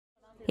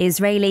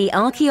Israeli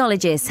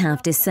archaeologists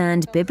have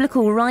discerned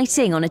biblical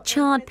writing on a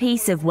charred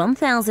piece of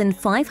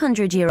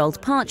 1,500-year-old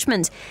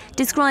parchment,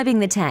 describing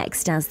the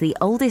text as the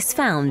oldest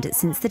found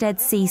since the Dead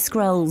Sea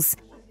Scrolls.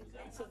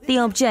 The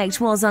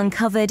object was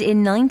uncovered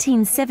in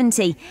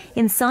 1970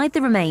 inside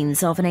the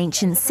remains of an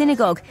ancient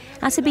synagogue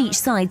at a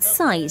beachside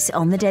site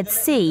on the Dead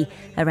Sea,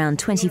 around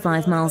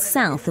 25 miles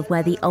south of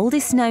where the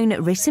oldest known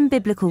written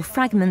biblical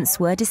fragments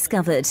were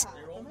discovered.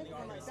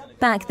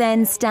 Back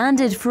then,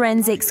 standard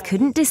forensics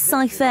couldn't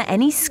decipher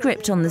any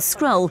script on the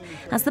scroll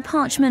as the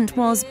parchment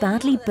was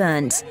badly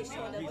burnt.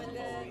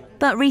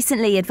 But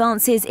recently,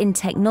 advances in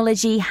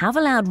technology have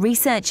allowed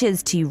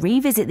researchers to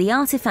revisit the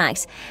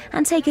artifact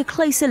and take a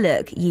closer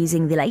look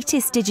using the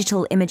latest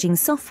digital imaging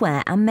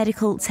software and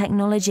medical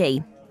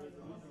technology.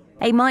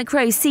 A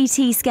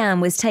micro-CT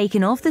scan was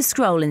taken of the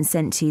scroll and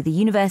sent to the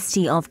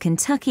University of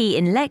Kentucky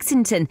in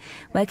Lexington,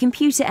 where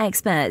computer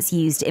experts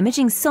used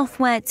imaging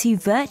software to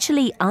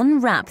virtually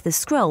unwrap the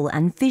scroll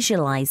and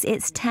visualize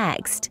its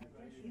text.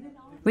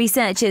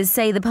 Researchers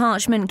say the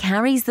parchment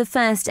carries the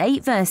first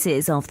 8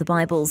 verses of the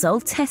Bible's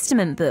Old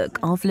Testament book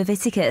of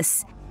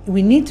Leviticus.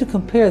 We need to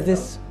compare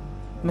this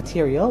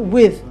material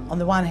with, on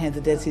the one hand,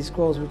 the Dead Sea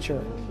Scrolls, which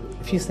are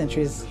a few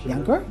centuries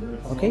younger,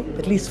 okay,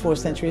 at least 4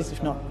 centuries,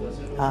 if not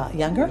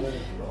younger,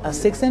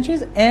 6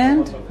 centuries,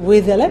 and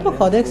with the Aleppo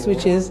Codex,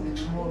 which is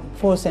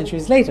 4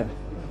 centuries later.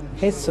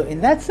 Okay, so in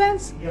that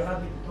sense,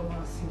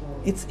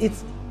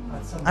 it's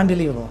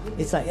unbelievable.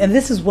 It's like, and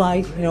this is why,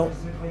 you know,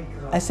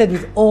 I said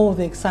with all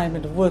the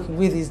excitement of working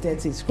with these Dead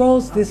Sea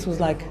Scrolls, this was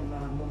like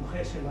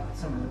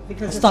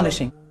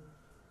astonishing.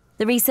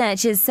 The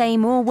researchers say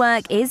more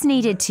work is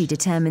needed to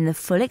determine the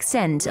full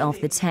extent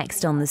of the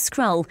text on the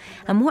scroll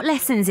and what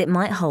lessons it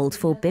might hold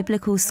for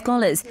biblical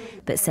scholars,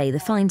 but say the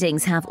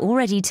findings have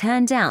already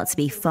turned out to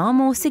be far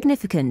more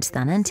significant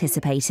than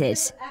anticipated.